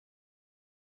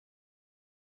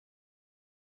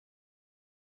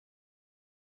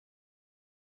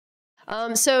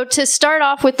So to start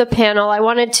off with the panel, I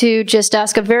wanted to just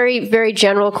ask a very, very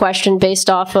general question based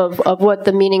off of what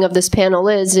the meaning of this panel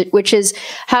is, which is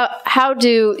how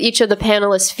do each of the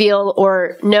panelists feel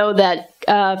or know that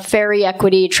ferry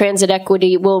equity, transit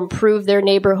equity will improve their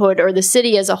neighborhood or the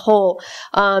city as a whole?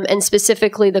 And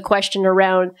specifically the question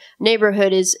around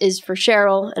neighborhood is for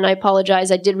Cheryl, and I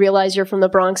apologize, I did realize you're from the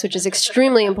Bronx, which is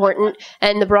extremely important,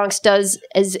 and the Bronx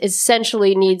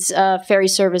essentially needs ferry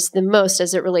service the most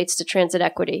as it relates to transit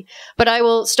equity. But I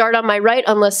will start on my right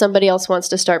unless somebody else wants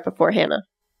to start before Hannah.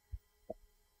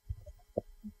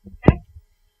 Okay.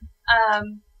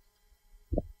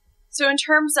 So in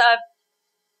terms of,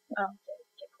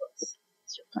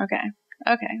 okay,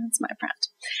 that's my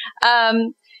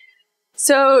print.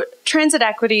 So transit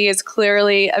equity is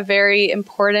clearly a very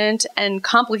important and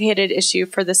complicated issue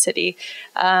for the city,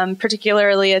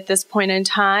 particularly at this point in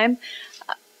time.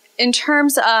 In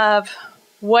terms of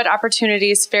what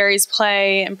opportunities ferries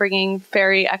play in bringing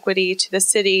ferry equity to the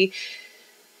city,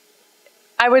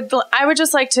 I would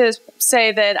just like to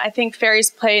say that I think ferries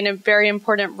play a very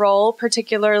important role,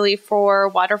 particularly for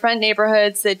waterfront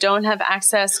neighborhoods that don't have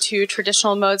access to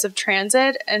traditional modes of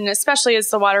transit, and especially as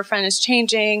the waterfront is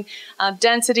changing,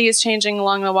 density is changing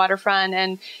along the waterfront,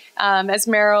 and as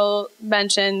Meryl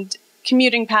mentioned,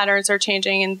 commuting patterns are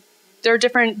changing, and there are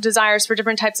different desires for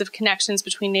different types of connections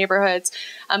between neighborhoods.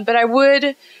 But I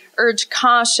would urge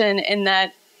caution in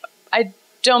that I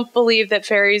don't believe that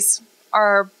ferries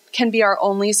can be our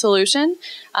only solution.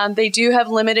 They do have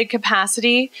limited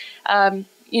capacity.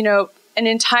 An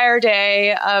entire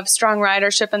day of strong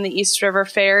ridership on the East River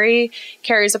Ferry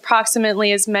carries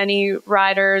approximately as many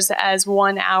riders as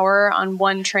 1 hour on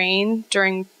one train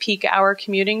during peak hour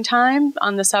commuting time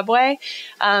on the subway.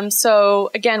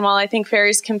 So again, while I think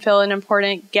ferries can fill an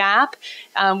important gap,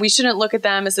 we shouldn't look at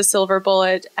them as a silver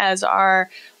bullet as our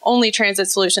only transit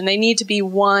solution. They need to be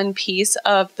one piece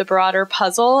of the broader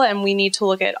puzzle, and we need to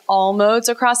look at all modes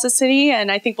across the city.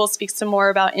 And I think we'll speak some more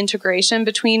about integration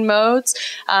between modes,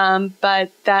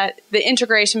 but that the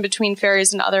integration between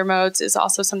ferries and other modes is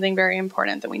also something very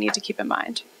important that we need to keep in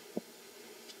mind.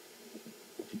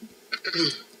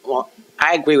 Well,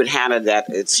 I agree with Hannah that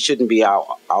it shouldn't be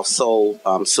our sole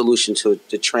solution to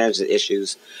the transit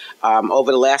issues.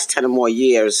 Over the last 10 or more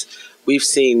years, we've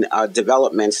seen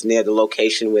developments near the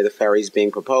location where the ferry is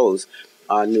being proposed,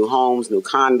 new homes, new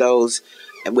condos,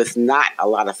 and with not a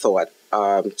lot of thought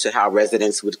to how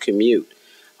residents would commute.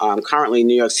 Currently,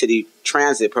 New York City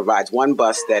Transit provides one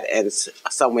bus that ends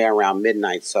somewhere around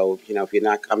midnight. So, if you're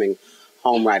not coming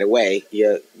home right away,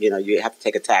 you have to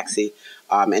take a taxi.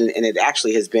 And it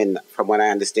actually has been, from what I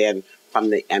understand from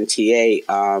the MTA,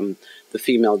 the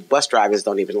female bus drivers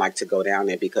don't even like to go down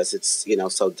there because it's,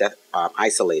 so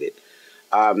isolated.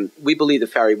 We believe the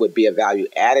ferry would be a value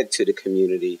added to the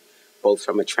community, both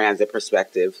from a transit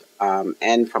perspective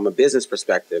and from a business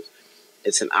perspective.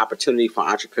 It's an opportunity for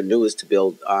entrepreneurs to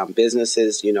build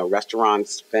businesses,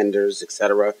 restaurants, vendors,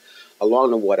 etc.,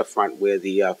 along the waterfront where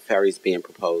the ferry is being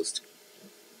proposed.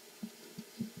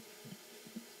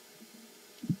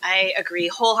 I agree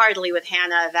wholeheartely with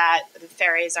Hannah that the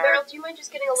ferries are... Meryl, do you mind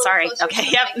just getting a little closer? Okay,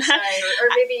 to yep. the mic? Sorry, or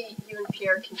maybe you and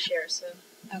Pierre can share, so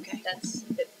okay. That's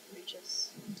a bit reaches.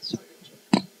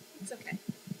 It's okay.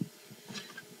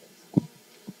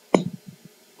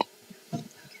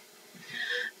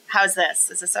 How's this?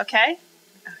 Is this okay?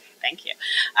 Okay, thank you.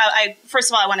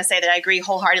 First of all, I want to say that I agree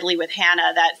wholeheartedly with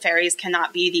Hannah that ferries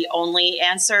cannot be the only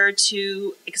answer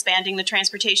to expanding the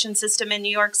transportation system in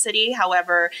New York City.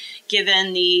 However,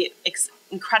 given the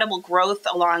incredible growth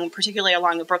particularly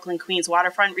along the Brooklyn-Queens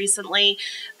waterfront recently,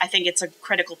 I think it's a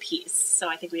critical piece. So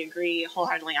I think we agree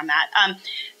wholeheartedly on that.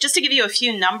 Just to give you a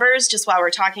few numbers, just while we're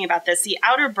talking about this, the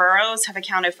outer boroughs have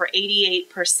accounted for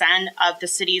 88% of the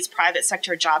city's private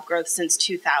sector job growth since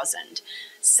 2000.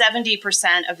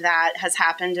 70% of that has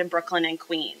happened in Brooklyn and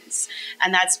Queens.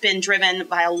 And that's been driven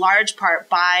by a large part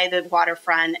by the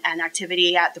waterfront and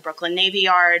activity at the Brooklyn Navy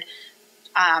Yard,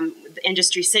 the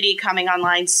Industry City coming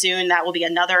online soon. That will be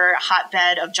another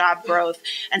hotbed of job growth.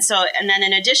 And then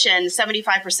in addition,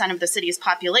 75% of the city's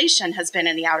population has been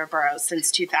in the outer boroughs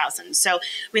since 2000. So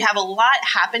we have a lot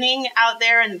happening out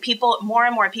there, and more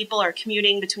and more people are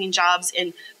commuting between jobs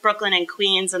in Brooklyn and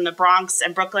Queens and the Bronx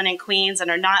and Brooklyn and Queens,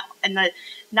 and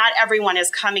not everyone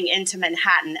is coming into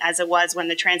Manhattan as it was when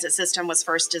the transit system was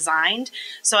first designed.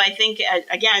 So I think,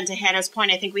 again, to Hannah's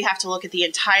point, I think we have to look at the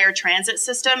entire transit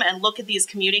system and look at these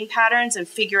commuting patterns and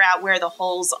figure out where the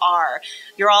holes are.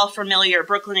 You're all familiar,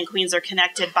 Brooklyn and Queens are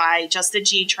connected by just the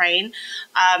G train.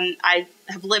 I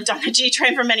have lived on the G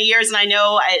train for many years, and I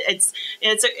know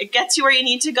it gets you where you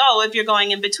need to go if you're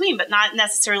going in between, but not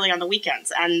necessarily on the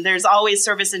weekends. And there's always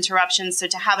service interruptions. So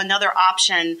to have another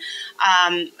option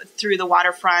through the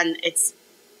Waterfront,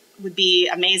 would be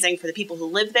amazing for the people who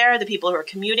live there, the people who are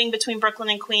commuting between Brooklyn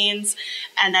and Queens,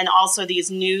 and then also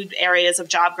these new areas of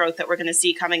job growth that we're going to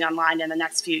see coming online in the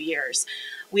next few years.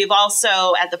 We've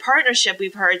also, at the partnership,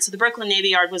 we've heard, so the Brooklyn Navy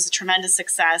Yard was a tremendous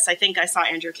success. I think I saw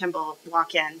Andrew Kimball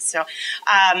walk in. So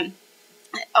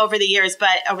over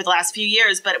the last few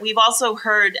years, but we've also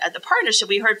heard at the partnership,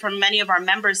 we heard from many of our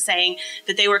members saying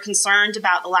that they were concerned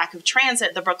about the lack of transit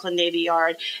at the Brooklyn Navy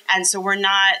Yard. And so we're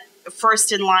not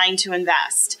first in line to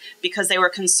invest because they were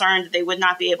concerned that they would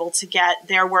not be able to get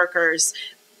their workers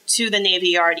to the Navy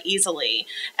Yard easily.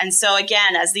 And so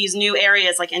again, as these new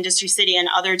areas like Industry City and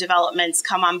other developments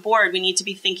come on board, we need to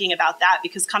be thinking about that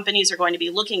because companies are going to be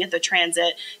looking at the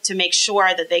transit to make sure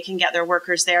that they can get their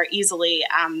workers there easily,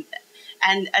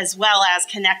 and as well as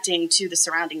connecting to the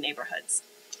surrounding neighborhoods.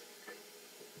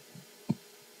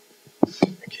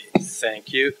 Okay,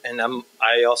 thank you. And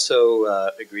I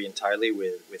also agree entirely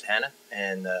with Hannah.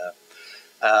 And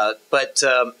but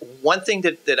one thing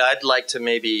that I'd like to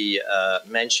maybe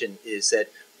mention is that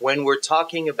when we're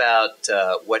talking about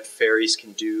what ferries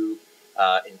can do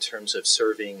in terms of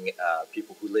serving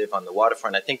people who live on the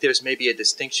waterfront, I think there's maybe a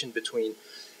distinction between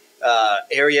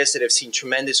areas that have seen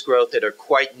tremendous growth that are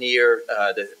quite near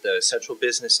the central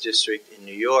business district in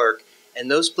New York. And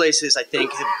those places, I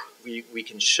think, we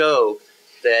can show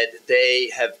that they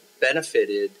have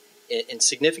benefited in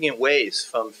significant ways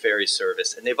from ferry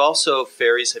service. And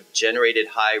ferries have generated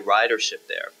high ridership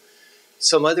there.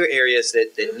 Some other areas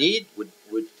that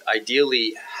would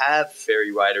ideally have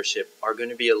ferry ridership are going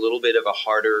to be a little bit of a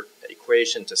harder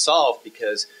equation to solve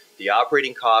because the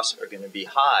operating costs are going to be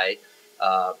high,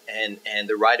 and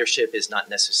the ridership is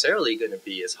not necessarily going to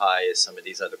be as high as some of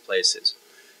these other places.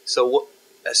 So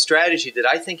a strategy that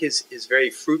I think is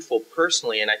very fruitful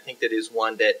personally, and I think that is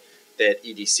one that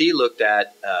EDC looked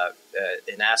at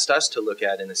and asked us to look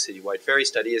at in the citywide ferry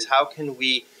study, is how can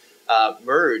we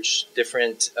merge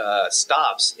different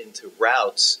stops into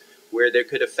routes where there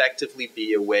could effectively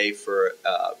be a way for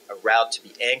a route to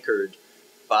be anchored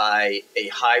by a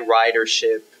high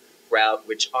ridership route,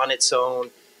 which on its own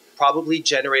probably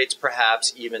generates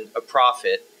perhaps even a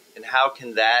profit. And how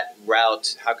can that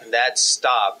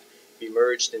stop be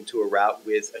merged into a route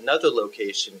with another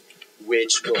location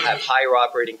which will have higher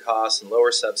operating costs and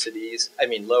lower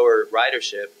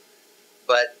ridership,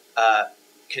 but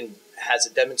has a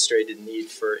demonstrated need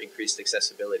for increased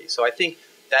accessibility. So I think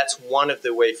that's one of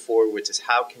the way forward is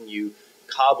how can you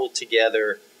cobble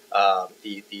together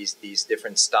these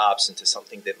different stops into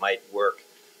something that might work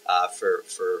for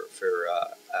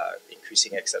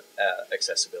increasing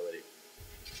accessibility.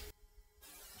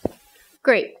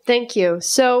 Great, thank you.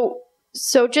 So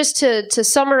just to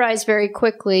summarize very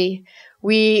quickly,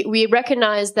 we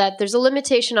recognize that there's a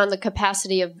limitation on the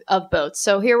capacity of boats.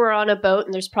 So here we're on a boat,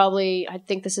 and there's probably, I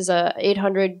think this is a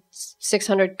 800,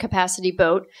 600 capacity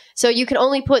boat. So you can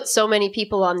only put so many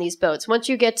people on these boats. Once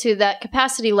you get to that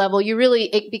capacity level,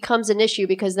 it becomes an issue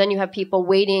because then you have people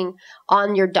waiting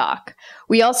on your dock.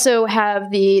 We also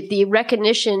have the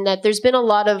recognition that there's been a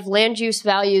lot of land use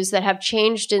values that have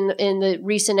changed in the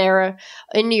recent era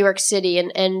in New York City.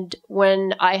 And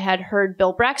when I had heard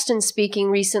Bill Braxton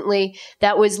speaking recently,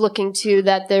 that was looking to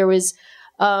that there was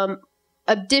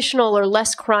additional or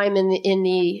less crime in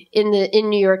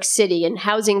New York City, and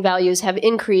housing values have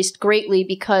increased greatly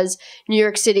because New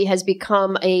York City has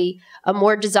become a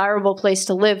more desirable place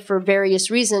to live for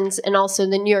various reasons. And also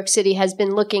the New York City has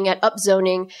been looking at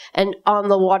upzoning and on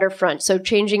the waterfront. So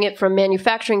changing it from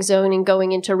manufacturing zoning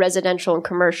going into residential and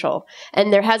commercial.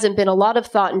 And there hasn't been a lot of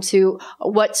thought into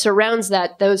what surrounds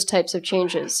those types of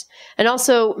changes. And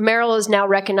also Merrill is now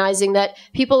recognizing that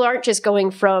people aren't just going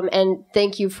from, and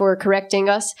thank you for correcting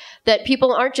us, that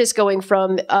people aren't just going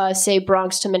from, say,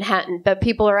 Bronx to Manhattan, but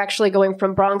people are actually going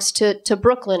from Bronx to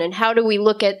Brooklyn. And how do we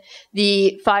look at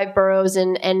the 5 boroughs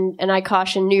and I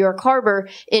caution New York Harbor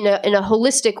in a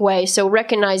holistic way? So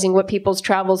recognizing what people's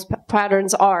travel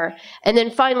patterns are. And then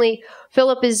finally,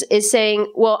 Philip is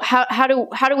saying, well, how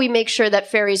do we make sure that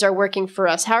ferries are working for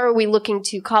us? How are we looking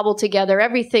to cobble together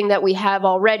everything that we have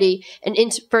already and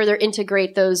further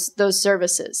integrate those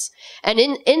services? And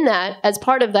in that, as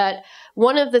part of that,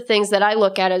 one of the things that I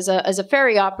look at as a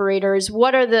ferry operator is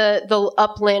what are the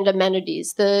upland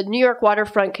amenities. The New York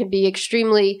waterfront can be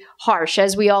extremely harsh,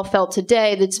 as we all felt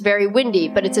today. That's very windy,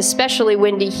 but it's especially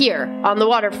windy here on the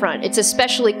waterfront. It's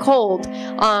especially cold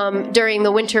during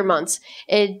the winter months.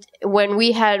 When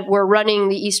we're running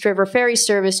the East River Ferry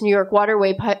Service, New York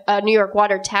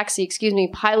Water Taxi,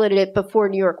 piloted it before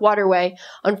New York Waterway.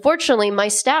 Unfortunately, my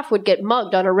staff would get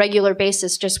mugged on a regular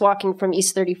basis just walking from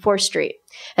East 34th Street.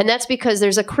 And that's because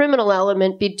there's a criminal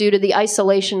element due to the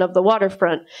isolation of the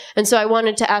waterfront. And so I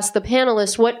wanted to ask the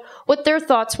panelists what their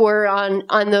thoughts were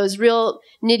on those real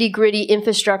nitty-gritty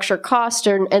infrastructure costs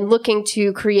and looking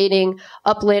to creating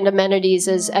upland amenities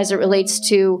as it relates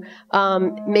to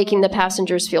making the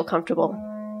passengers feel comfortable.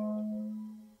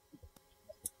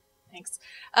 Thanks.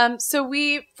 So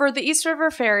for the East River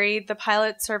Ferry, the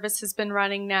pilot service has been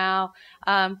running now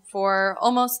for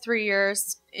almost 3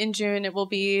 years. In June, it will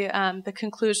be the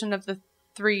conclusion of the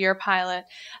 3-year pilot.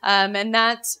 And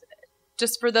that's,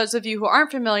 just for those of you who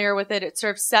aren't familiar with it, it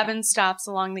serves 7 stops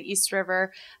along the East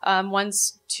River.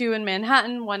 2 in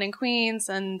Manhattan, 1 in Queens,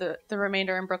 and the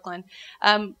remainder in Brooklyn.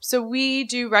 So we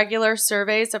do regular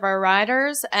surveys of our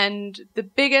riders, and the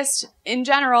biggest, in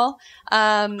general,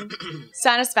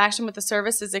 satisfaction with the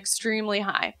service is extremely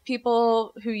high.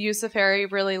 People who use the ferry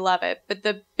really love it, but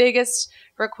the biggest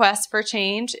request for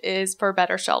change is for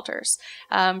better shelters,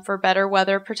 for better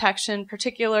weather protection,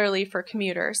 particularly for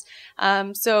commuters.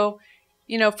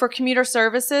 For commuter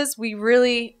services, we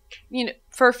really,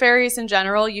 for ferries in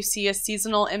general, you see a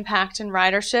seasonal impact in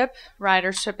ridership.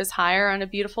 Ridership is higher on a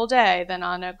beautiful day than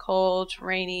on a cold,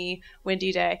 rainy,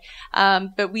 windy day.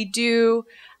 But we do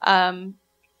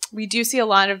see a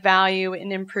lot of value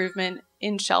in improvement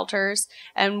in shelters,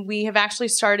 and we have actually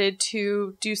started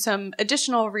to do some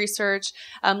additional research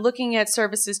looking at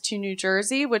services to New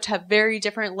Jersey, which have very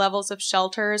different levels of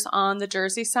shelters on the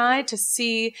Jersey side, to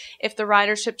see if the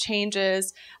ridership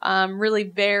changes really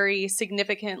vary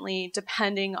significantly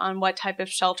depending on what type of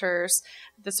shelters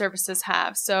the services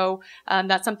have. So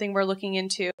that's something we're looking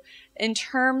into. In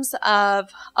terms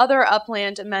of other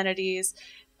upland amenities,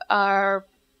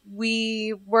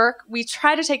 we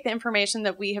try to take the information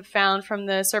that we have found from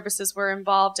the services we're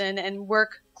involved in and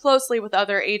work closely with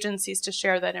other agencies to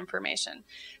share that information.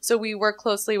 So we work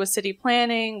closely with city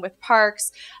planning, with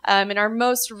parks, and our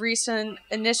most recent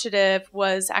initiative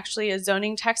was actually a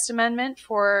zoning text amendment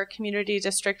for Community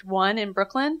District 1 in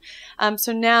Brooklyn.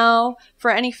 So now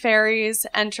for any ferries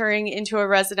entering into a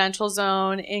residential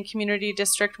zone in Community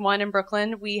District 1 in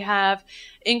Brooklyn, we have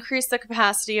increased the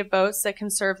capacity of boats that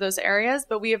can serve those areas,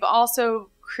 but we have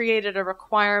also created a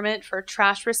requirement for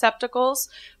trash receptacles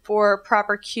for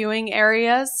proper queuing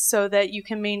areas so that you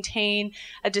can maintain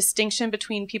a distinction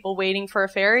between people waiting for a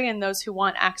ferry and those who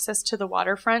want access to the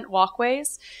waterfront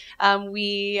walkways.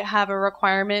 We have a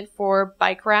requirement for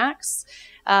bike racks.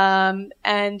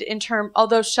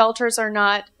 Although shelters are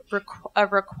not a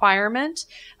requirement,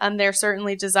 they're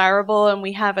certainly desirable, and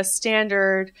we have a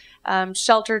standard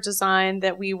shelter design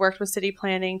that we worked with city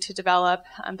planning to develop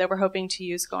that we're hoping to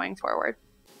use going forward.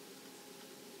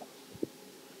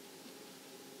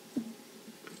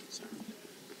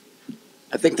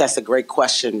 I think that's a great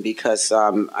question because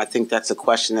I think that's a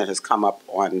question that has come up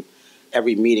on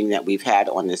every meeting that we've had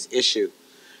on this issue.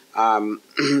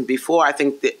 Before I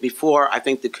think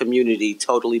the community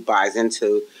totally buys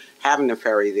into having the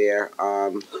ferry there,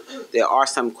 there are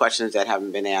some questions that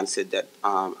haven't been answered that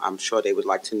I'm sure they would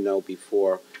like to know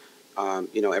before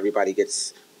everybody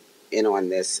gets in on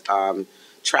this.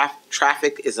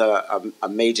 Traffic is a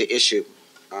major issue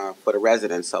for the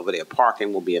residents over there.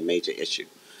 Parking will be a major issue.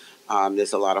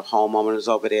 There's a lot of homeowners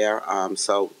over there,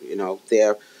 so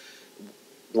they're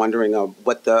wondering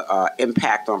what the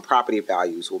impact on property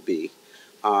values will be.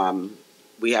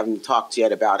 We haven't talked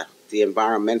yet about the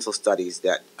environmental studies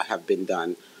that have been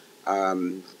done.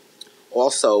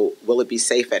 Also, will it be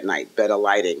safe at night? Better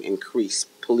lighting, increased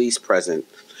police presence.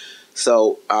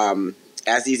 So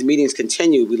as these meetings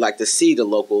continue, we'd like to see the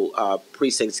local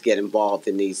precincts get involved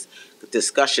in these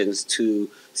discussions to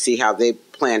see how they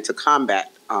plan to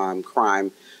combat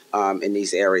crime in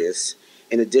these areas.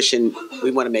 In addition,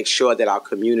 we want to make sure that our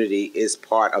community is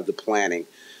part of the planning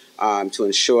to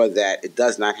ensure that it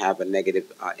does not have a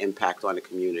negative impact on the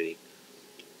community.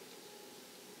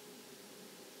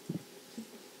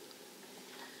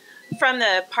 From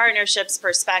the partnerships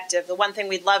perspective, the one thing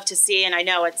we'd love to see, and I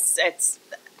know it's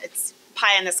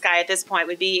pie in the sky at this point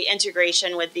would be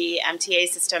integration with the MTA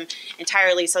system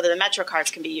entirely so that the Metro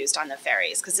cards can be used on the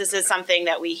ferries. Because this is something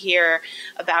that we hear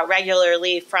about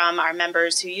regularly from our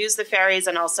members who use the ferries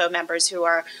and also members who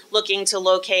are looking to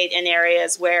locate in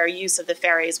areas where use of the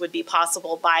ferries would be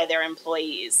possible by their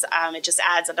employees. It just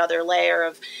adds another layer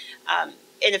of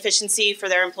inefficiency for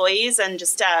their employees and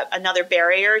just another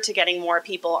barrier to getting more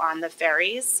people on the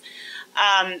ferries.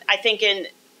 I think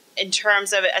in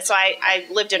terms of so I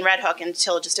lived in Red Hook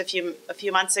until just a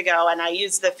few months ago, and I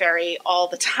used the ferry all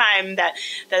the time that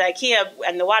IKEA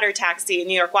and the water taxi,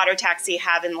 New York water taxi,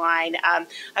 have in line. I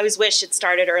always wish it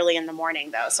started early in the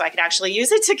morning though, so I could actually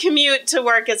use it to commute to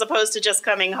work as opposed to just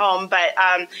coming home. But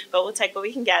we'll take what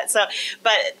we can get. So,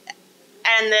 but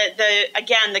and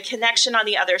the connection on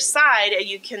the other side,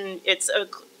 you can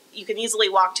easily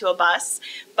walk to a bus,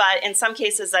 but in some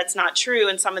cases that's not true.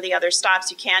 In some of the other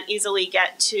stops, you can't easily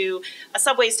get to a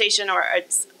subway station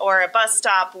or a bus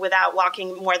stop without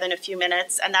walking more than a few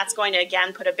minutes, and that's going to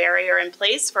again put a barrier in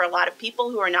place for a lot of people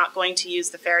who are not going to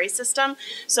use the ferry system.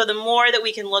 So the more that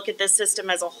we can look at this system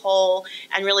as a whole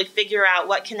and really figure out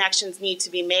what connections need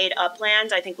to be made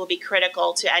upland, I think will be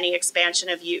critical to any expansion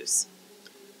of use.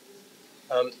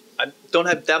 I don't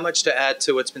have that much to add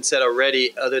to what's been said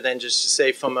already, other than just to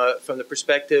say from the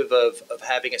perspective of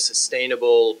having a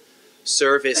sustainable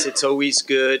service, it's always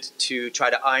good to try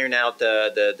to iron out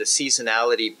the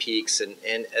seasonality peaks.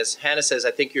 And as Hannah says,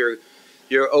 I think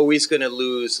you're always going to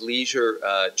lose leisure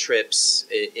trips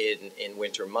in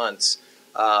winter months.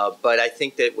 But I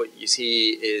think that what you see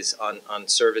is on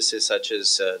services such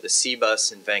as the Sea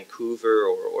Bus in Vancouver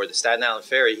or the Staten Island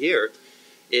Ferry here,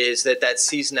 is that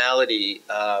seasonality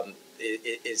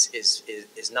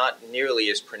is not nearly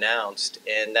as pronounced,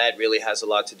 and that really has a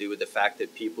lot to do with the fact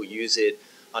that people use it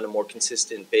on a more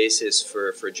consistent basis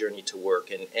for a journey to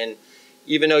work. And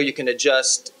even though you can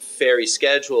adjust ferry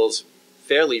schedules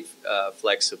fairly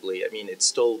flexibly, I mean, it's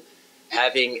still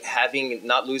having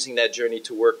not losing that journey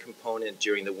to work component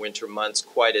during the winter months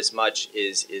quite as much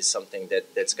is something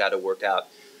that's got to work out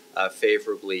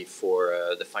favorably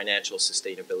for the financial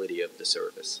sustainability of the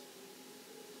service.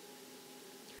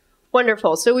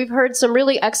 Wonderful. So we've heard some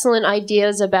really excellent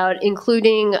ideas about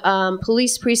including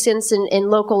police precincts in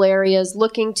local areas,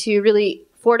 looking to really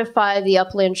fortify the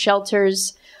upland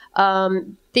shelters,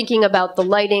 thinking about the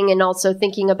lighting, and also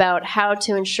thinking about how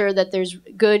to ensure that there's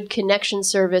good connection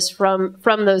service from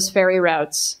those ferry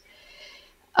routes.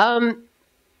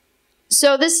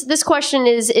 So this question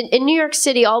is, in New York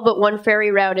City, all but one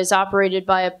ferry route is operated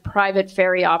by private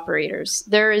ferry operators.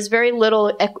 There is very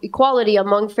little equality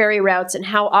among ferry routes and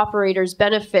how operators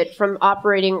benefit from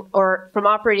operating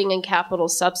in capital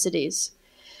subsidies.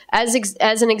 As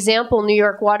an example, New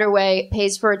York Waterway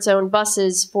pays for its own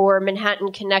buses for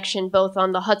Manhattan Connection, both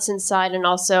on the Hudson side and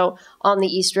also on the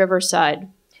East River side.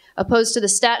 Opposed to the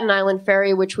Staten Island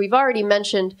Ferry, which we've already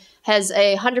mentioned, has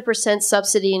a 100%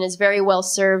 subsidy and is very well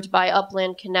served by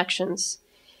upland connections.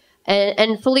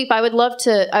 And Philippe, I'd love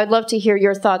to hear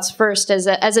your thoughts first as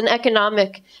an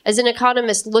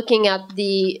economist looking at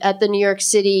the New York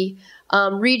City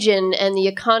region and the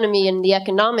economy and the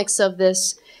economics of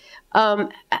this.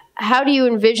 How do you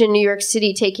envision New York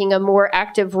City taking a more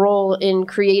active role in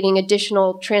creating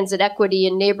additional transit equity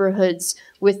in neighborhoods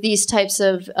with these types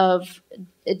of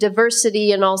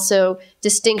diversity and also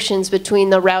distinctions between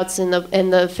the routes and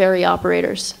the ferry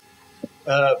operators?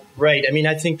 Right. I mean,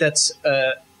 I think that's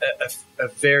a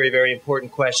very, very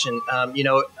important question.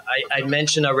 I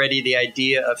mentioned already the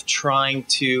idea of trying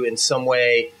to, in some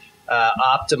way,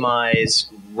 optimize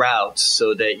routes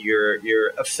so that you're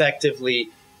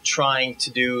effectively trying to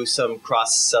do some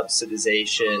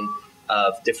cross-subsidization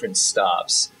of different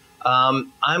stops.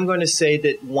 I'm going to say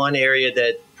that one area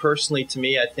that personally to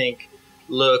me I think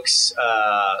looks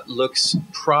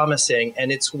promising,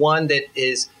 and it's one that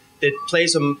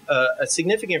plays a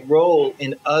significant role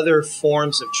in other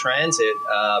forms of transit,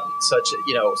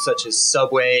 such as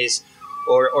subways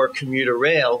or commuter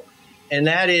rail, and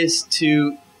that is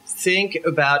to think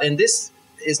about, and this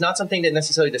is not something that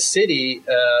necessarily the city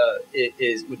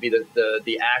would be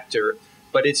the actor,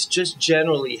 but it's just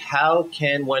generally how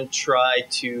can one try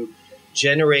to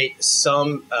generate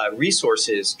some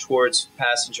resources towards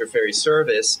passenger ferry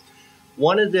service.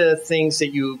 One of the things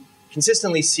that you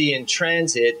consistently see in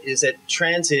transit is that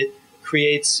transit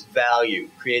creates value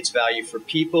for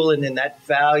people, and then that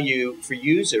value for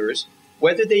users,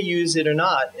 whether they use it or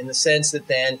not, in the sense that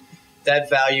then that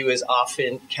value is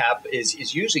often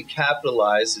is usually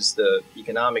capitalized, is the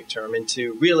economic term,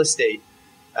 into real estate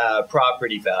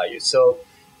property value. So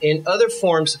in other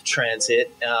forms of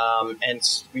transit, and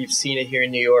we've seen it here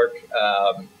in New York,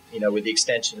 with the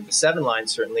extension of the 7 line,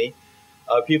 certainly,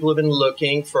 people have been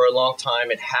looking for a long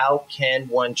time at how can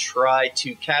one try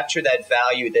to capture that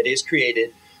value that is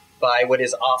created by what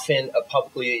is often a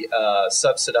publicly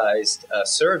subsidized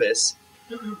service,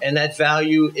 and that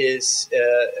value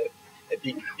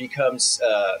becomes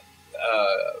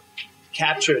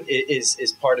captured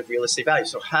is part of real estate value.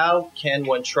 So how can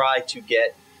one try to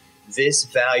get this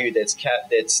value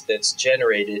that's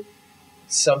generated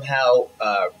somehow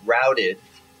routed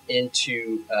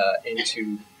into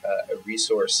a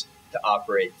resource to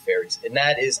operate ferries? And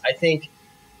that is, I think,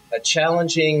 a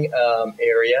challenging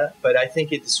area, but I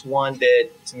think it's one that,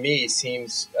 to me,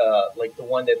 seems like the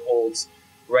one that holds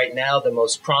right now the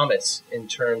most promise in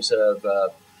terms of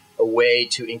a way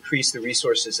to increase the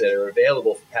resources that are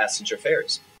available for passenger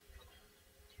ferries.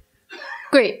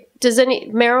 Great. Does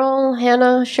Meryl,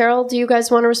 Hannah, Cheryl, do you guys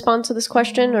want to respond to this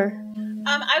question, or?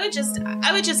 I would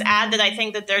just add that I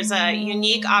think that there's a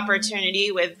unique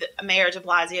opportunity with Mayor de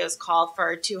Blasio's call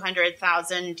for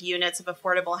 200,000 units of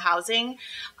affordable housing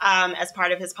as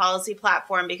part of his policy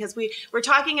platform, because we're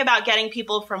talking about getting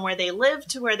people from where they live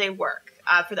to where they work.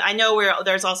 I know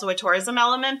there's also a tourism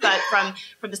element, but from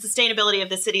the sustainability of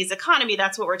the city's economy,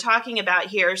 that's what we're talking about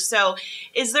here. So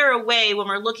is there a way, when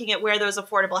we're looking at where those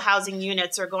affordable housing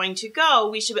units are going to go,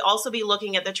 we should also be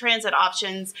looking at the transit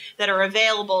options that are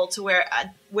available to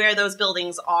where those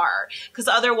buildings are? Because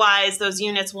otherwise those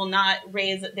units will not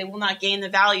gain the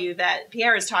value that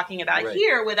Pierre is talking about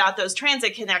here without those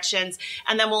transit connections.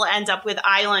 And then we'll end up with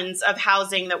islands of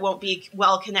housing that won't be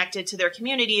well connected to their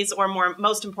communities, or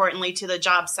most importantly, to the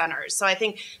job centers. So I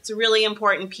think it's a really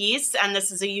important piece, and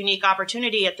this is a unique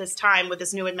opportunity at this time with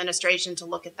this new administration to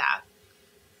look at that.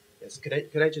 Yes, could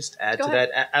I just add to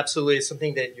that? Absolutely, it's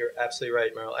something that you're absolutely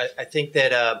right, Meryl. I think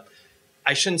that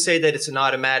I shouldn't say that it's an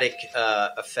automatic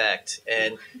effect,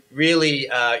 and really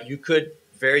you could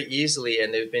very easily,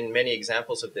 and there have been many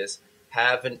examples of this,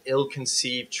 have an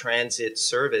ill-conceived transit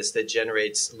service that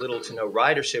generates little to no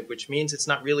ridership, which means it's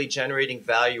not really generating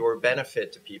value or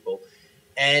benefit to people.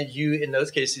 And in those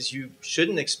cases, you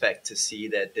shouldn't expect to see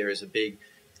that there is a big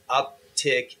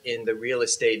uptick in the real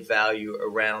estate value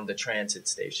around the transit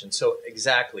station. So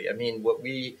exactly, I mean, what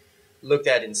we looked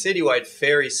at in citywide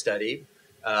ferry study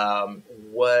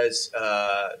was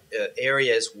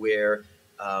areas where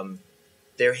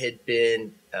there had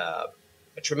been a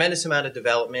tremendous amount of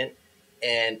development,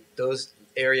 and those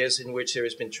areas in which there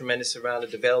has been tremendous amount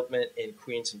of development in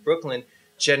Queens and Brooklyn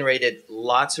generated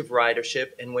lots of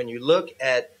ridership. And when you look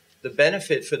at the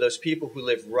benefit for those people who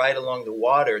live right along the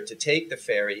water to take the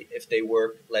ferry, if they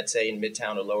work, let's say, in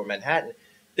Midtown or Lower Manhattan,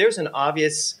 there's an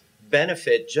obvious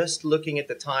benefit just looking at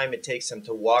the time it takes them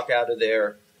to walk out of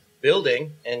their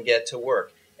building and get to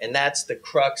work. And that's the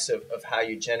crux of how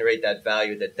you generate that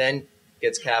value that then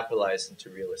gets capitalized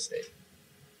into real estate.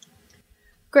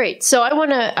 Great. So I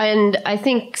want to, and I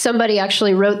think somebody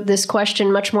actually wrote this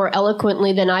question much more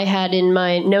eloquently than I had in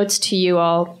my notes to you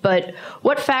all, but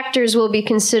what factors will be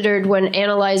considered when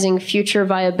analyzing future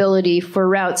viability for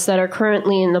routes that are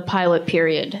currently in the pilot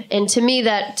period? And to me,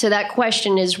 that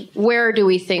question is, where do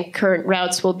we think current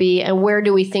routes will be, and where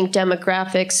do we think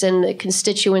demographics and the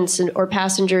constituents or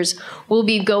passengers will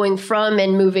be going from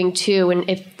and moving to? And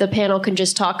if the panel can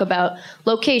just talk about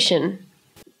location.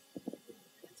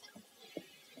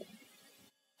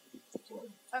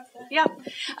 Yeah.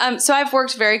 So I've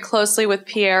worked very closely with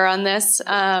Pierre on this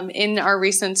in our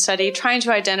recent study, trying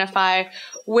to identify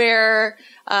where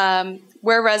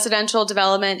residential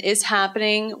development is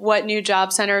happening, what new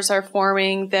job centers are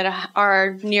forming that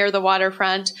are near the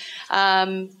waterfront,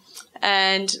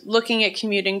 and looking at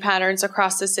commuting patterns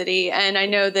across the city. And I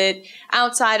know that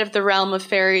outside of the realm of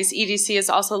ferries, EDC is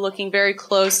also looking very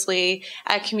closely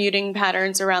at commuting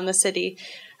patterns around the city.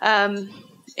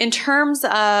 In terms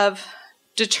of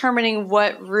determining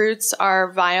what routes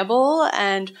are viable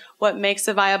and what makes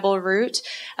a viable route.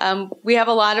 We have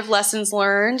a lot of lessons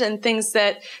learned and things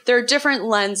that there are different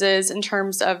lenses in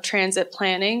terms of transit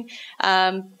planning,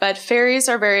 but ferries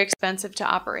are very expensive to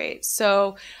operate.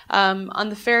 So on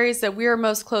the ferries that we are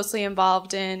most closely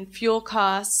involved in, fuel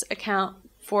costs account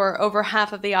for over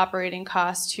half of the operating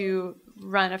costs to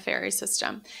run a ferry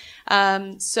system.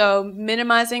 So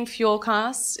minimizing fuel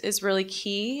costs is really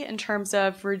key in terms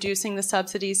of reducing the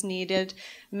subsidies needed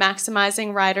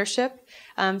maximizing ridership.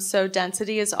 So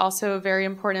density is also a very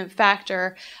important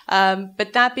factor.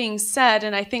 But that being said,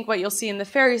 and I think what you'll see in the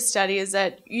Ferries study is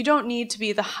that you don't need to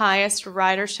be the highest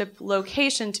ridership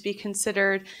location to be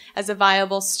considered as a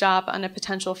viable stop on a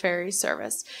potential ferry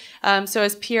service. So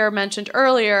as Pierre mentioned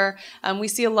earlier, we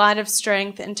see a lot of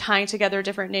strength in tying together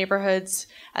different neighborhoods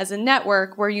as a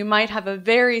network where you might have a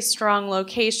very strong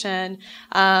location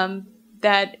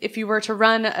that if you were to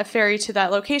run a ferry to that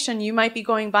location, you might be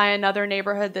going by another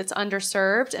neighborhood that's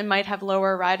underserved and might have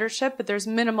lower ridership, but there's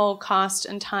minimal cost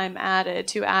and time added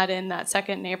to add in that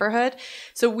second neighborhood.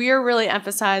 So we're really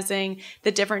emphasizing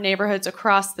that different neighborhoods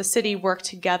across the city work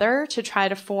together to try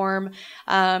to form,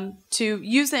 to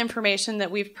use the information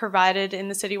that we've provided in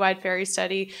the citywide ferry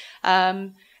study,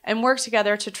 and work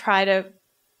together to try to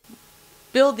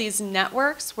build these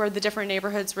networks where the different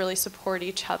neighborhoods really support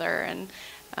each other. And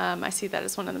I see that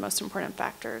as one of the most important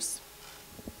factors.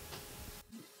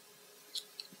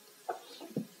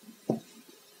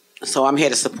 So I'm here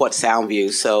to support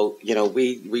Soundview. So, you know,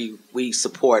 we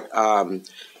support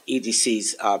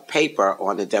EDC's paper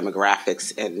on the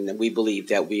demographics, and we believe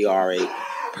that we are a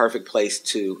perfect place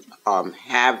to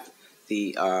have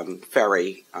the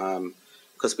ferry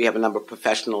because we have a number of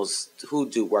professionals who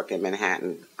do work in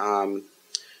Manhattan.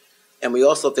 And we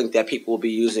also think that people will be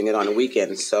using it on the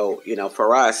weekends. So, you know,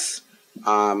 for us,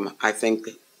 I think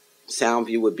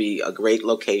Soundview would be a great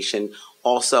location.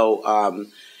 Also,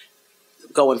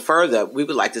 going further, we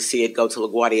would like to see it go to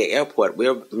LaGuardia Airport.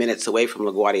 We're minutes away from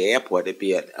LaGuardia Airport. It'd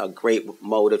be a great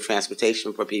mode of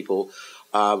transportation for people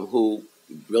who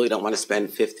really don't want to spend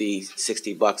 $50,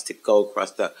 $60 to go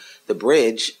across the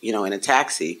bridge, you know, in a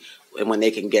taxi. And when they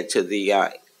can get to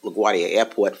the LaGuardia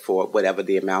Airport for whatever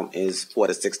the amount is,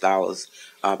 $4 to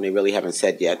 $6. They really haven't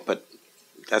said yet, but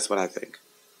that's what I think.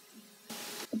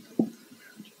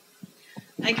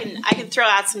 I can throw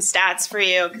out some stats for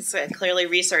you because clearly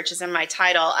research is in my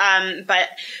title. But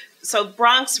so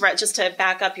Bronx, just to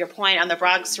back up your point on the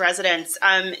Bronx residents,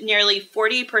 nearly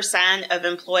 40% of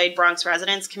employed Bronx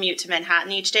residents commute to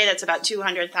Manhattan each day. That's about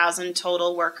 200,000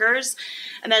 total workers.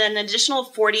 And then an additional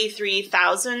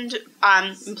 43,000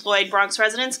 employed Bronx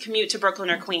residents commute to Brooklyn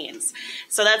or Queens.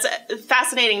 So that's a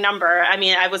fascinating number. I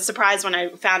mean, I was surprised when I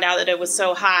found out that it was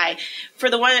so high. For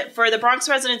the Bronx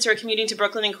residents who are commuting to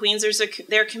Brooklyn and Queens,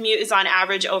 their commute is on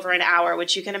average over an hour,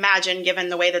 which you can imagine given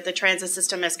the way that the transit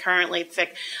system is currently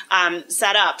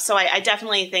set up. So I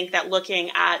definitely think that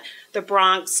looking at the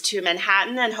Bronx to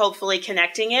Manhattan and hopefully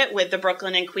connecting it with the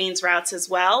Brooklyn and Queens routes as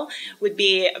well would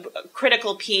be a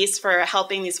critical piece for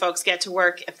helping these folks get to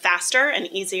work faster and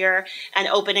easier and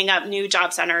opening up new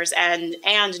job centers and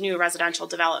new residential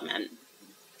development.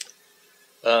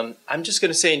 I'm just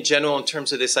going to say in general, in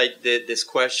terms of this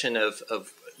question of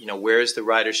you know, where is the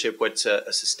ridership, what's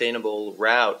a sustainable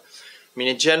route? I mean,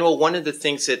 in general, one of the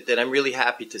things that I'm really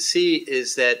happy to see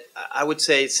is that I would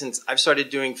say since I've started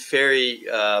doing ferry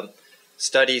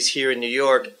studies here in New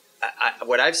York,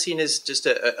 what I've seen is just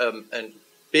a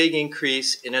big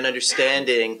increase in an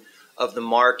understanding of the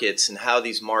markets and how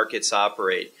these markets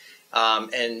operate,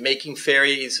 and making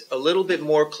ferries a little bit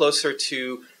more closer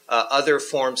to other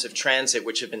forms of transit,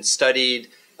 which have been studied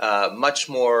much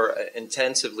more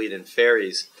intensively than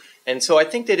ferries. And so I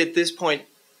think that at this point,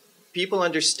 people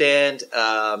understand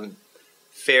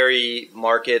ferry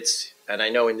markets, and I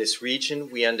know in this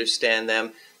region we understand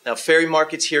them. Now, ferry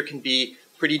markets here can be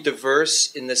pretty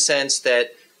diverse in the sense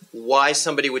that why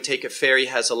somebody would take a ferry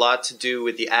has a lot to do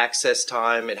with the access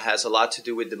time. It has a lot to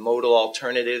do with the modal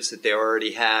alternatives that they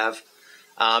already have.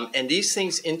 And these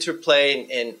things interplay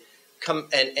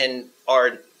and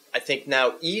are, I think,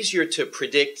 now easier to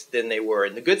predict than they were.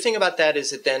 And the good thing about that is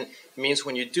that then it means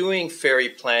when you're doing ferry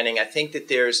planning, I think that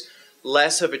there's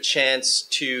less of a chance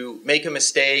to make a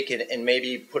mistake and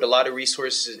maybe put a lot of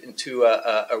resources into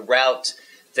a route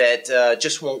that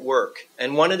just won't work.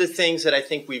 And one of the things that I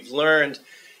think we've learned,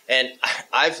 and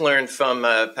I've learned from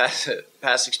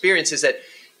past experience, is that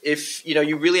if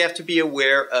you really have to be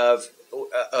aware of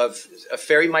a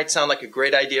ferry might sound like a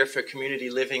great idea for a community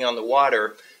living on the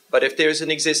water, but if there's an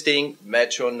existing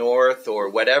Metro North or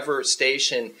whatever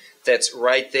station that's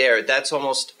right there, that's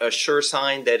almost a sure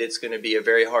sign that it's going to be a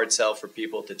very hard sell for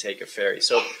people to take a ferry.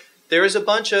 So there is a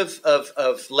bunch of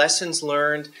lessons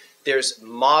learned. There's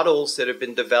models that have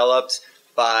been developed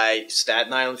by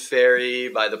Staten Island Ferry,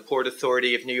 by the Port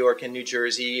Authority of New York and New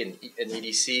Jersey, and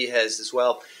EDC has as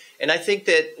well. And I think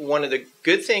that one of the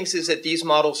good things is that these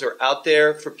models are out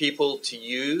there for people to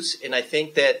use. And I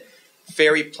think that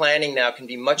ferry planning now can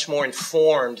be much more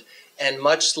informed and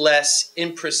much less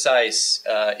imprecise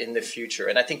in the future.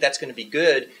 And I think that's going to be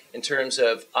good in terms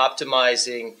of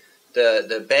optimizing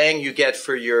the bang you get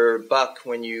for your buck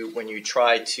when you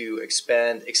try to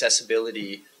expand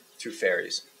accessibility through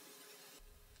ferries.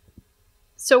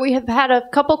 So we have had a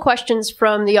couple questions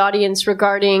from the audience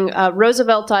regarding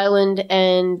Roosevelt Island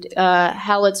and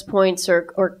Hallett's Points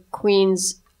or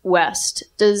Queens West.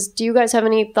 Do you guys have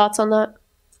any thoughts on that?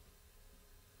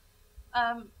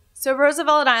 So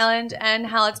Roosevelt Island and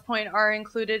Hallett's Point are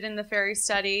included in the ferry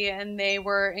study, and they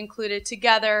were included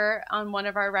together on one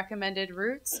of our recommended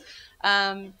routes.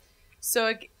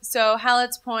 So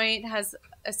Hallett's Point has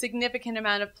a significant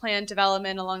amount of planned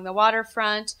development along the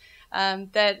waterfront.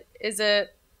 That is a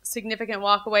significant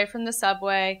walk away from the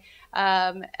subway,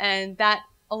 and that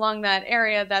along that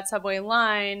area, that subway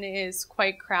line is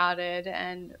quite crowded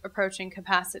and approaching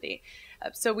capacity.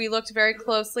 So we looked very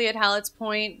closely at Hallett's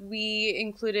Point. We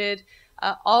included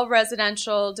all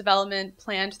residential development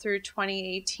planned through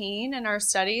 2018 in our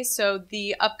study. So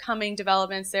the upcoming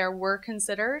developments there were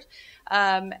considered.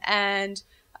 And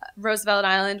Roosevelt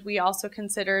Island, we also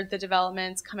considered the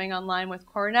developments coming online with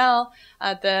Cornell,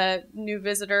 the new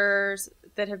visitors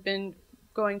that have been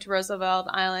going to Roosevelt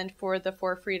Island for the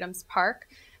Four Freedoms Park.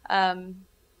 And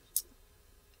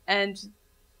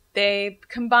they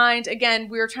combined, again,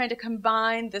 we were trying to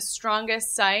combine the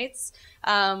strongest sites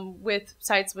with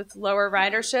sites with lower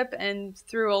ridership, and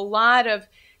through a lot of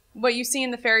what you see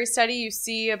in the ferry study, you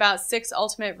see about 6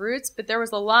 ultimate routes, but there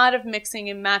was a lot of mixing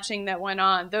and matching that went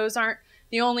on. Those aren't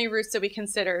the only routes that we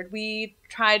considered. We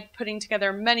tried putting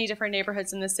together many different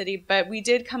neighborhoods in the city, but we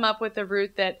did come up with a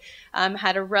route that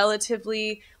had a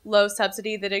relatively low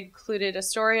subsidy that included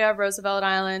Astoria, Roosevelt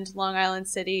Island, Long Island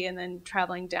City, and then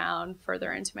traveling down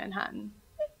further into Manhattan.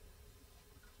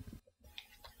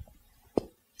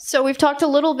 So we've talked a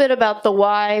little bit about the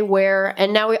why, where,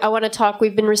 and now I want to talk,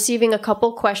 we've been receiving a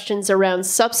couple questions around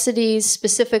subsidies,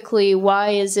 specifically why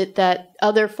is it that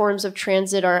other forms of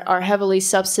transit are heavily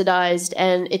subsidized,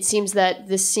 and it seems that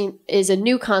this is a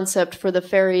new concept for the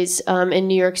ferries in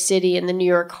New York City and the New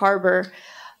York Harbor.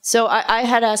 So I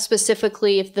had asked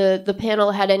specifically if the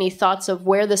panel had any thoughts of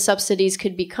where the subsidies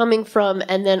could be coming from,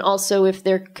 and then also if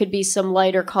there could be some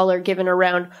lighter color given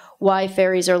around why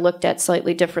ferries are looked at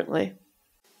slightly differently.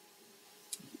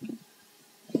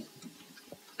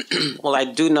 Well, I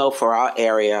do know for our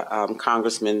area,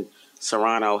 Congressman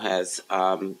Serrano has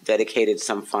dedicated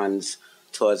some funds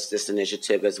towards this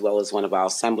initiative, as well as one of our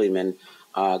assemblymen,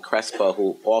 Crespo,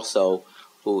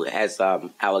 who has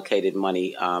allocated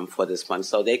money for this fund.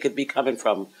 So they could be coming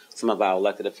from some of our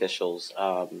elected officials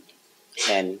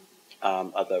and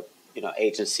other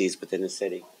agencies within the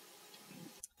city.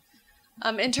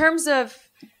 In terms of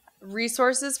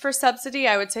resources for subsidy,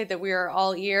 I would say that we are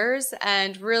all ears,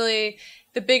 and really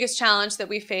the biggest challenge that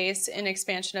we face in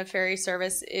expansion of ferry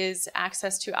service is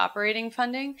access to operating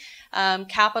funding.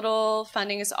 Capital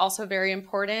funding is also very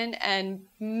important, and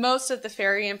most of the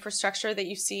ferry infrastructure that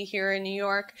you see here in New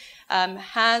York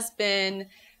has been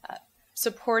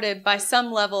supported by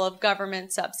some level of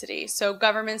government subsidy. So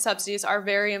government subsidies are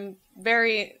very,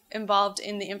 very involved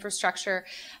in the infrastructure.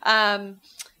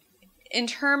 In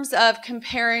terms of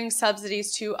comparing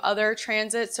subsidies to other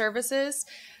transit services,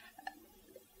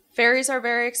 ferries are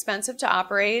very expensive to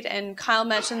operate, and Kyle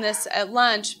mentioned this at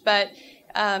lunch, but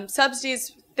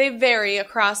subsidies, they vary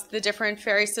across the different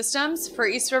ferry systems. For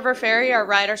East River Ferry, our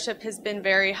ridership has been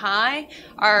very high.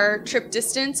 Our trip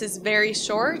distance is very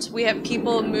short. We have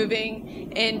people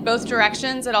moving in both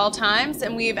directions at all times,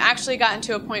 and we've actually gotten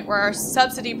to a point where our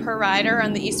subsidy per rider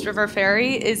on the East River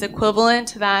Ferry is equivalent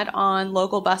to that on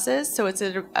local buses, so it's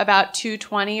at about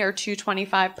 $220 or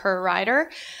 $225 per rider.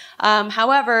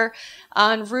 However,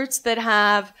 on routes that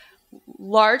have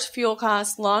large fuel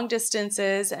costs, long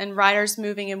distances, and riders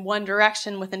moving in one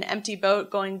direction with an empty boat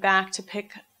going back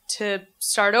to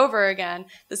start over again,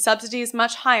 the subsidy is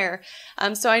much higher.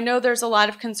 So I know there's a lot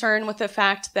of concern with the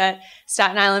fact that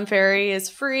Staten Island Ferry is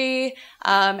free,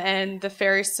 and the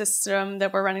ferry system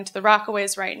that we're running to the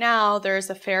Rockaways right now, there's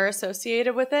a fare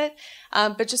associated with it.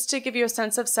 But just to give you a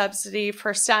sense of subsidy,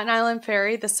 for Staten Island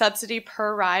Ferry, the subsidy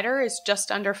per rider is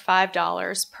just under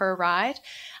 $5 per ride.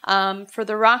 For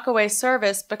the Rockaway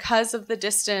service, because of the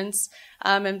distance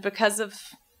and because of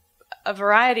a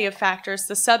variety of factors,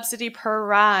 the subsidy per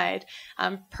ride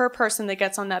per person that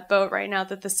gets on that boat right now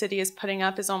that the city is putting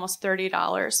up is almost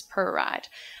 $30 per ride.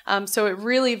 So it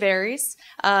really varies.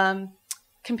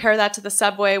 Compare that to the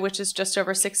subway, which is just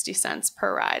over 60 cents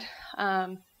per ride.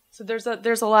 So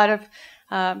there's a lot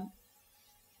of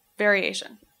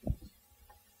variation.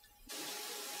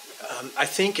 I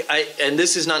think, and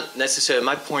this is not necessarily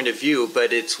my point of view,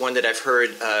 but it's one that I've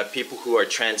heard people who are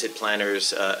transit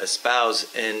planners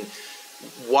espouse, and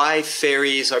why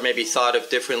ferries are maybe thought of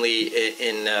differently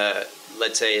in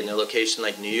let's say, in a location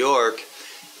like New York,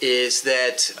 is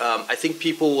that I think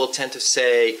people will tend to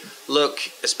say, look,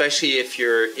 especially if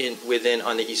you're within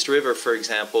on the East River, for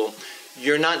example,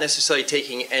 you're not necessarily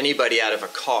taking anybody out of a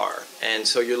car, and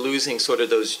so you're losing sort of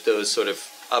those sort of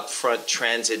upfront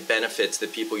transit benefits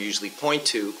that people usually point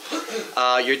to.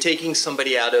 You're taking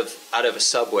somebody out of a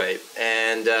subway,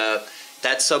 and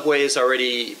that subway is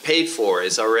already paid for,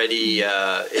 is already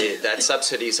that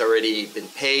subsidy's already been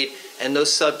paid, and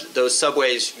those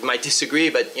subways, you might disagree,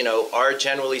 but are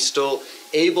generally still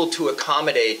able to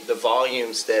accommodate the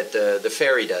volumes that the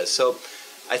ferry does. So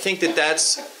I think that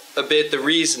that's a bit the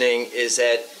reasoning, is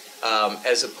that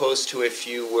as opposed to if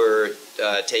you were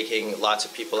taking lots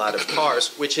of people out of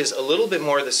cars, which is a little bit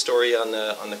more the story on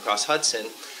the Cross Hudson,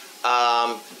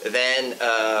 then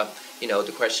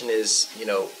the question is,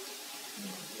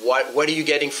 what are you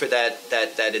getting for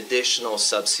that additional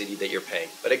subsidy that you're paying?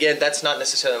 But again, that's not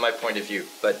necessarily my point of view.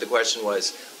 But the question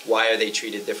was, why are they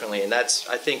treated differently? And that's,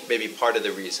 I think, maybe part of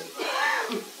the reason.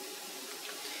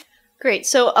 Great.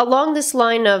 So along this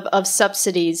line of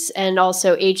subsidies and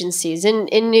also agencies, in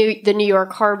the New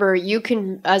York Harbor, you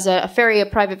can, as a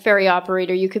private ferry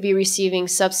operator, you could be receiving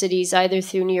subsidies either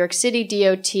through New York City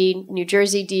DOT, New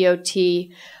Jersey DOT,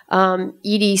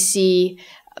 EDC,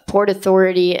 Port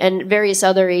Authority, and various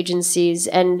other agencies.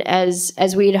 And as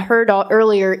we had heard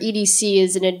earlier, EDC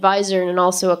is an advisor and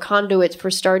also a conduit for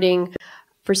starting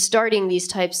these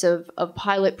types of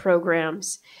pilot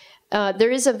programs.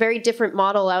 There is a very different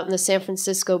model out in the San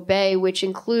Francisco Bay, which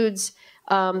includes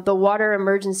the Water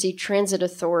Emergency Transit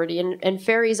Authority, and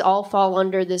ferries all fall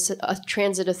under this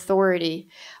transit authority.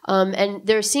 And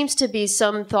there seems to be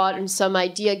some thought and some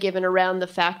idea given around the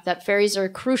fact that ferries are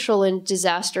crucial in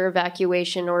disaster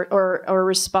evacuation or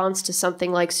response to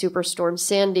something like Superstorm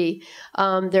Sandy.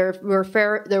 There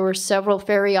were several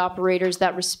ferry operators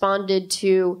that responded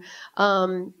to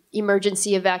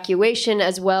emergency evacuation,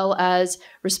 as well as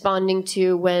responding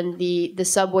to when the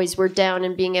subways were down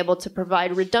and being able to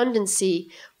provide redundancy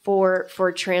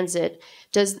for transit.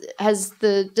 Does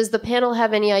the panel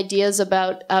have any ideas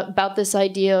about this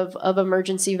idea of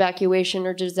emergency evacuation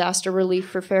or disaster relief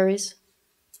for ferries?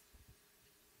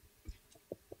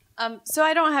 So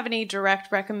I don't have any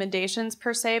direct recommendations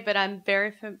per se, but I'm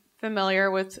very familiar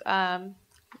with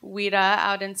WIDA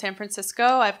out in San Francisco.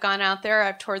 I've gone out there.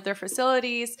 I've toured their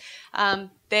facilities.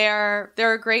 They're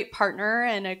a great partner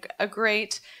and a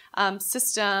great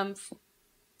system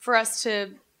for us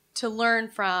to learn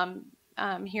from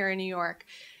here in New York.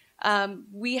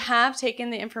 We have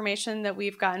taken the information that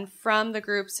we've gotten from the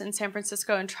groups in San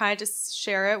Francisco and tried to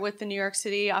share it with the New York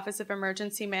City Office of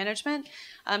Emergency Management.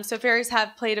 So ferries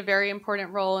have played a very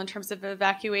important role in terms of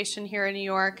evacuation here in New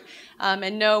York.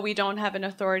 And no, we don't have an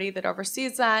authority that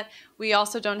oversees that. We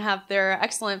also don't have their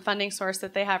excellent funding source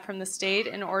that they have from the state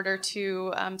in order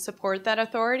to support that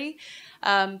authority.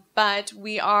 But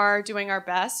we are doing our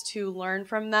best to learn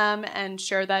from them and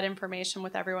share that information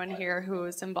with everyone here who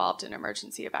is involved in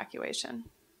emergency evacuation.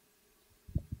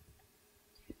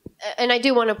 And I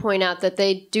do want to point out that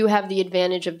they do have the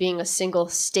advantage of being a single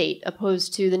state,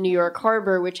 opposed to the New York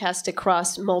Harbor, which has to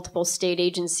cross multiple state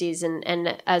agencies,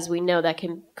 and as we know, that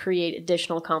can create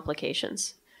additional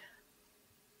complications.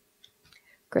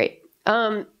 Great.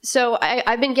 So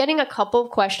I've been getting a couple of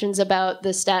questions about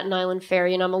the Staten Island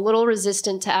Ferry, and I'm a little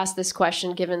resistant to ask this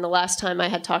question given the last time I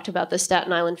had talked about the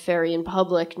Staten Island Ferry in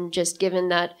public, and just given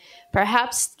that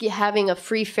perhaps having a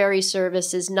free ferry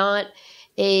service is not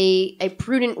a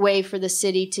prudent way for the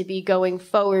city to be going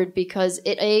forward, because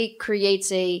it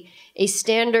creates a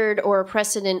standard or a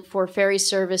precedent for ferry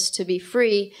service to be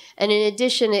free, and in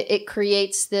addition, it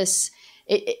creates this.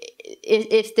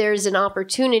 If there's an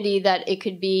opportunity that it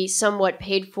could be somewhat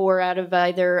paid for out of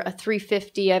either a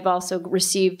 $3.50, I've also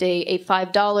received a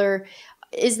 $5.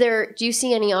 Do you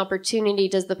see any opportunity?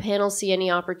 Does the panel see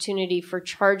any opportunity for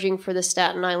charging for the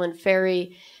Staten Island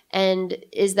Ferry? And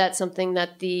is that something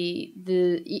that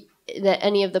that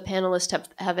any of the panelists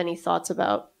have any thoughts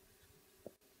about?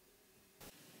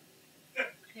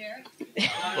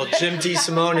 Well, Jim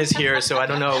DeSimone is here, so I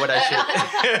don't know what I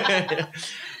should.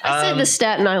 I said the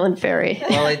Staten Island Ferry.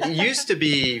 Well, it used to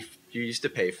be, you used to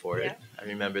pay for it. I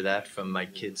remember that from my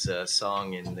kids'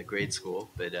 song in the grade school.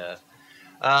 But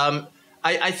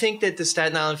I think that the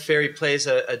Staten Island Ferry plays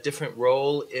a different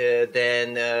role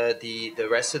than the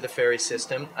rest of the ferry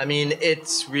system. I mean,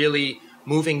 it's really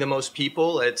moving the most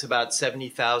people. It's about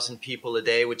 70,000 people a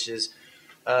day, which is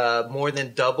more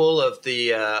than double of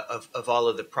the of all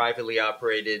of the privately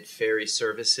operated ferry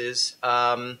services.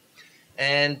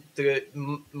 And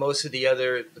most of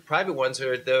the private ones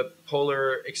are the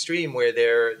polar extreme, where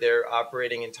they're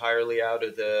operating entirely out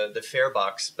of the fare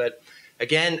box. But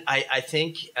again, I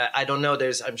think I don't know.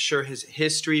 I'm sure his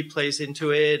history plays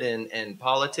into it and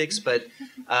politics, but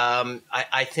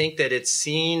I think that it's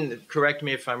seen. Correct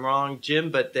me if I'm wrong,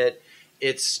 Jim, but that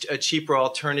it's a cheaper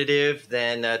alternative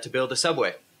than to build a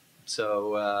subway.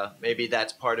 So maybe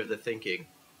that's part of the thinking.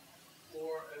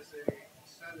 Or as a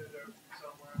senator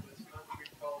somewhere in this country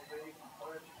told me,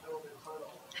 why don't you build a tunnel?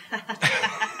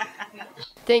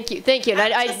 Thank you.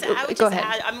 I would go just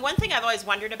ahead. add, one thing I've always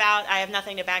wondered about, I have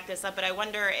nothing to back this up, but I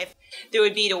wonder if there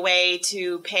would be a way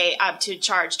to pay to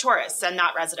charge tourists and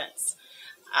not residents.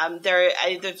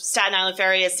 The Staten Island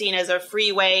Ferry is seen as a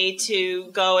free way to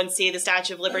go and see the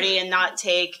Statue of Liberty and not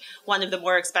take one of the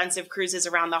more expensive cruises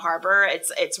around the harbor.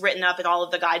 It's written up in all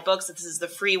of the guidebooks that this is the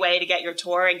free way to get your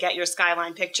tour and get your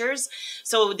skyline pictures.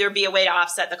 So there'd be a way to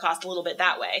offset the cost a little bit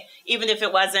that way. Even if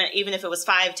it was $5,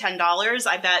 $10,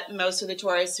 I bet most of the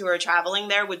tourists who are traveling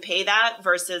there would pay that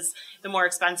versus the more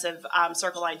expensive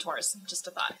Circle Line tours. Just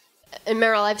a thought. And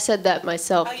Meryl, I've said that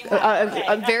myself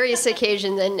on various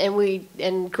occasions,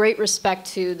 and great respect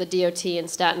to the DOT and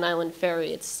Staten Island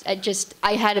Ferry.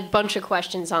 I had a bunch of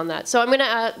questions on that. So I'm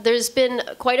gonna. There's been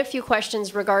quite a few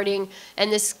questions regarding,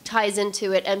 and this ties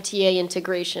into it, MTA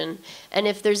integration, and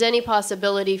if there's any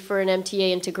possibility for an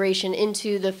MTA integration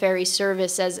into the ferry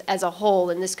service as a whole,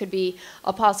 and this could be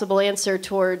a possible answer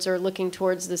towards or looking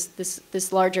towards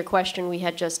this larger question we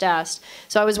had just asked.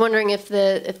 So I was wondering if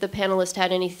the panelists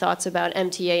had any thoughts about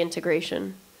MTA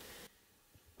integration.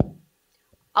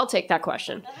 I'll take that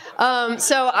question.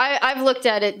 So I've looked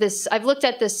at it. I've looked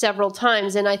at this several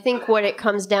times, and I think what it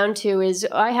comes down to is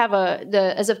I have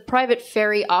as a private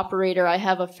ferry operator, I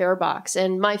have a fare box,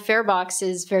 and my fare box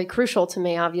is very crucial to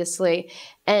me, obviously.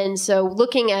 And so,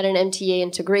 looking at an MTA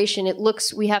integration,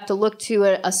 we have to look to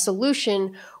a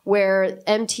solution where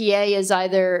MTA is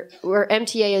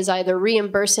either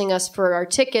reimbursing us for our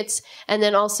tickets, and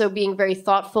then also being very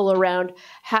thoughtful around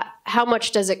how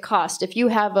much does it cost. If you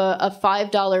have a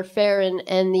 $5 fare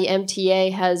and the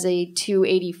MTA has a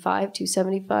 $2.85,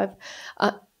 $2.75,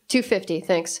 $2.50.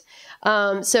 Thanks.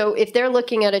 So if they're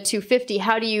looking at a $2.50,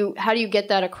 how do you get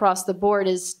that across the board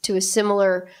is to a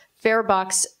similar fare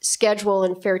box schedule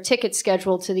and fare ticket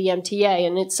schedule to the MTA?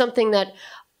 And it's something that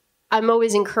I'm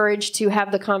always encouraged to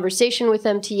have the conversation with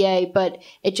MTA, but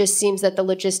it just seems that the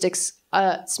logistics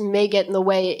may get in the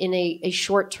way in a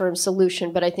short-term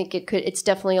solution. But I think it's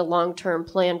definitely a long-term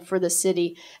plan for the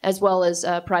city as well as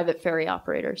private ferry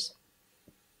operators.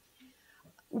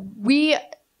 We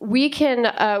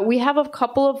have a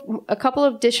couple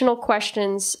of additional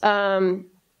questions,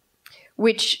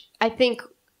 which I think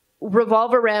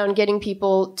revolve around getting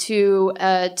people to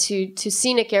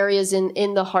scenic areas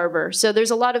in the harbor. So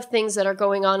there's a lot of things that are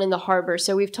going on in the harbor.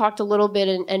 So we've talked a little bit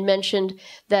and mentioned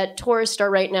that tourists are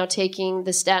right now taking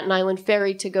the Staten Island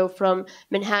Ferry to go from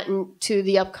Manhattan to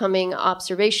the upcoming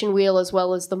observation wheel, as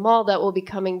well as the mall that will be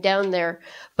coming down there.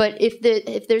 But if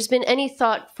there's been any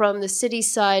thought from the city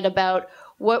side about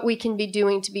what we can be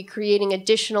doing to be creating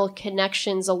additional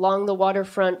connections along the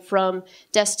waterfront from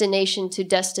destination to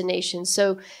destination.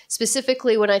 So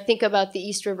specifically, when I think about the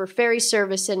East River Ferry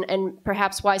service and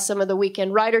perhaps why some of the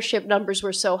weekend ridership numbers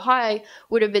were so high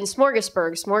would have been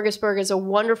Smorgasburg. Smorgasburg is a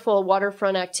wonderful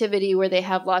waterfront activity where they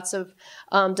have lots of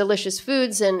delicious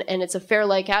foods and it's a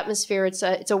fair-like atmosphere. It's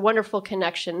a wonderful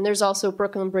connection. And there's also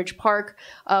Brooklyn Bridge Park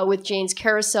with Jane's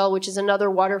Carousel, which is another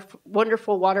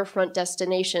wonderful waterfront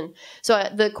destination. So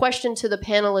the question to the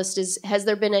panelists is, has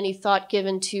there been any thought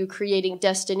given to creating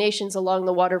destinations along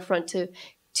the waterfront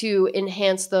to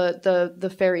enhance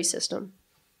the ferry system?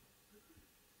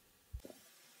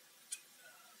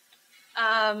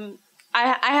 I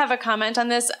have a comment on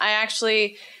this.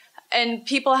 And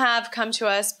people have come to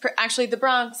us. Actually, the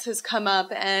Bronx has come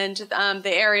up, and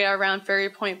the area around Ferry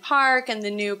Point Park and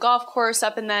the new golf course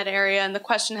up in that area. And the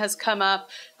question has come up: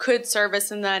 could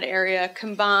service in that area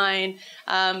combine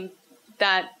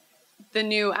that the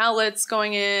new outlets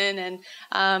going in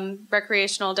and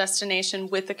recreational destination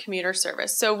with the commuter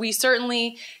service? So we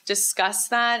certainly discuss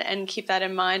that and keep that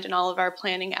in mind in all of our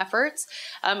planning efforts.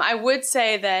 I would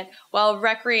say that while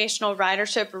recreational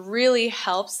ridership really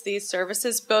helps these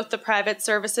services, both the private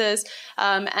services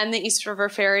and the East River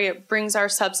Ferry, it brings our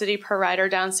subsidy per rider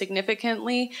down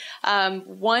significantly.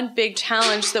 One big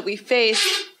challenge that we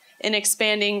face in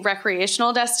expanding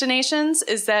recreational destinations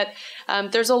is that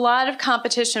there's a lot of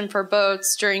competition for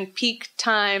boats during peak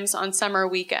times on summer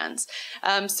weekends.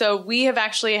 So we have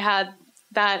actually had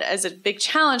that as a big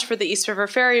challenge for the East River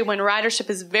Ferry when ridership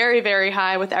is very, very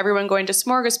high with everyone going to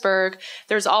Smorgasburg.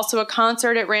 There's also a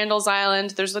concert at Randall's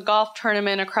Island. There's a golf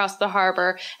tournament across the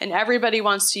harbor, and everybody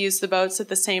wants to use the boats at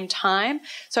the same time.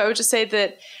 So I would just say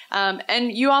that,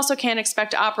 and you also can't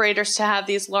expect operators to have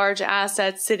these large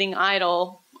assets sitting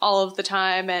idle all of the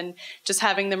time and just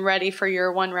having them ready for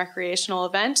your one recreational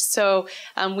event. So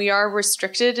we are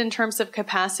restricted in terms of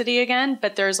capacity again,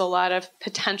 but there's a lot of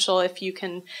potential if you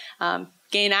can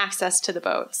gain access to the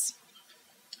boats.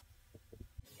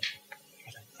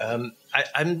 I'm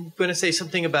going to say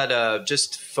something about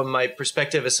just from my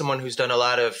perspective as someone who's done a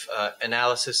lot of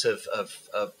analysis of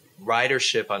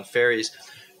ridership on ferries.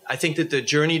 I think that the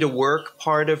journey to work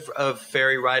part of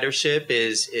ferry ridership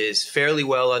is fairly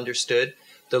well understood.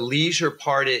 The leisure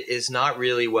part is not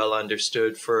really well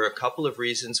understood for a couple of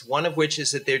reasons. One of which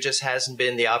is that there just hasn't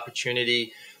been the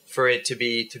opportunity for it to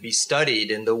be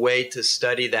studied, and the way to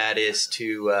study that is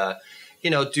to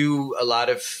do a lot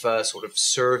of sort of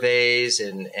surveys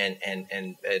and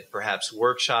perhaps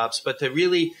workshops, but to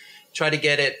really try to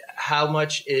get at how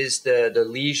much is the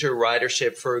leisure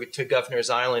ridership to Governor's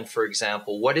Island, for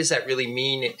example. What does that really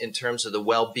mean in terms of the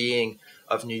well-being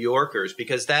of New Yorkers?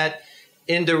 Because that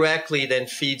indirectly then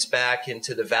feeds back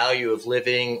into the value of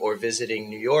living or visiting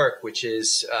New York, which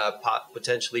is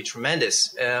potentially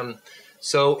tremendous.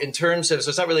 So in terms of, so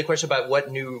it's not really a question about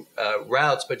what new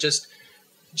routes, but just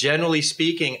generally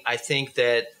speaking, I think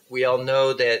that we all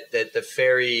know that the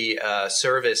ferry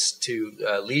service to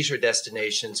leisure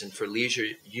destinations and for leisure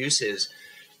uses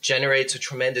generates a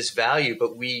tremendous value,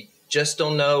 but we just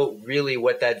don't know really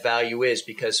what that value is,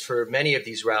 because for many of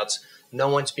these routes, no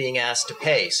one's being asked to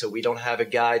pay. So we don't have a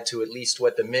guide to at least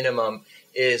what the minimum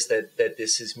is that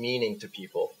this is meaning to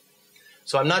people.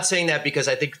 So I'm not saying that because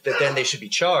I think that then they should be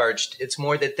charged. It's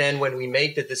more that then when we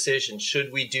make the decision,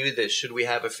 should we do this? Should we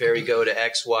have a ferry go to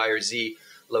X, Y, or Z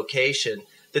location?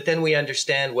 That then we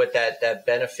understand what that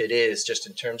benefit is just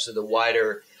in terms of the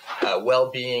wider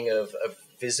well-being of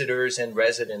visitors and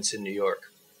residents in New York.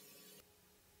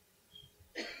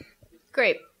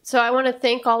 Great. So I want to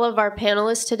thank all of our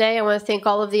panelists today. I want to thank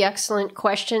all of the excellent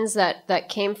questions that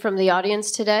came from the audience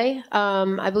today.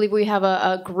 I believe we have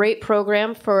a great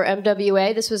program for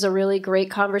MWA. This was a really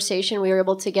great conversation. We were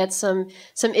able to get some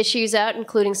issues out,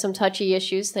 including some touchy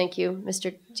issues. Thank you,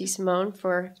 Mr. DeSimone,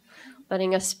 for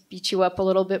letting us beat you up a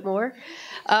little bit more.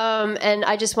 And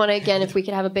I just want to, again, if we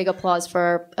could have a big applause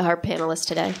for our panelists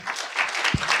today.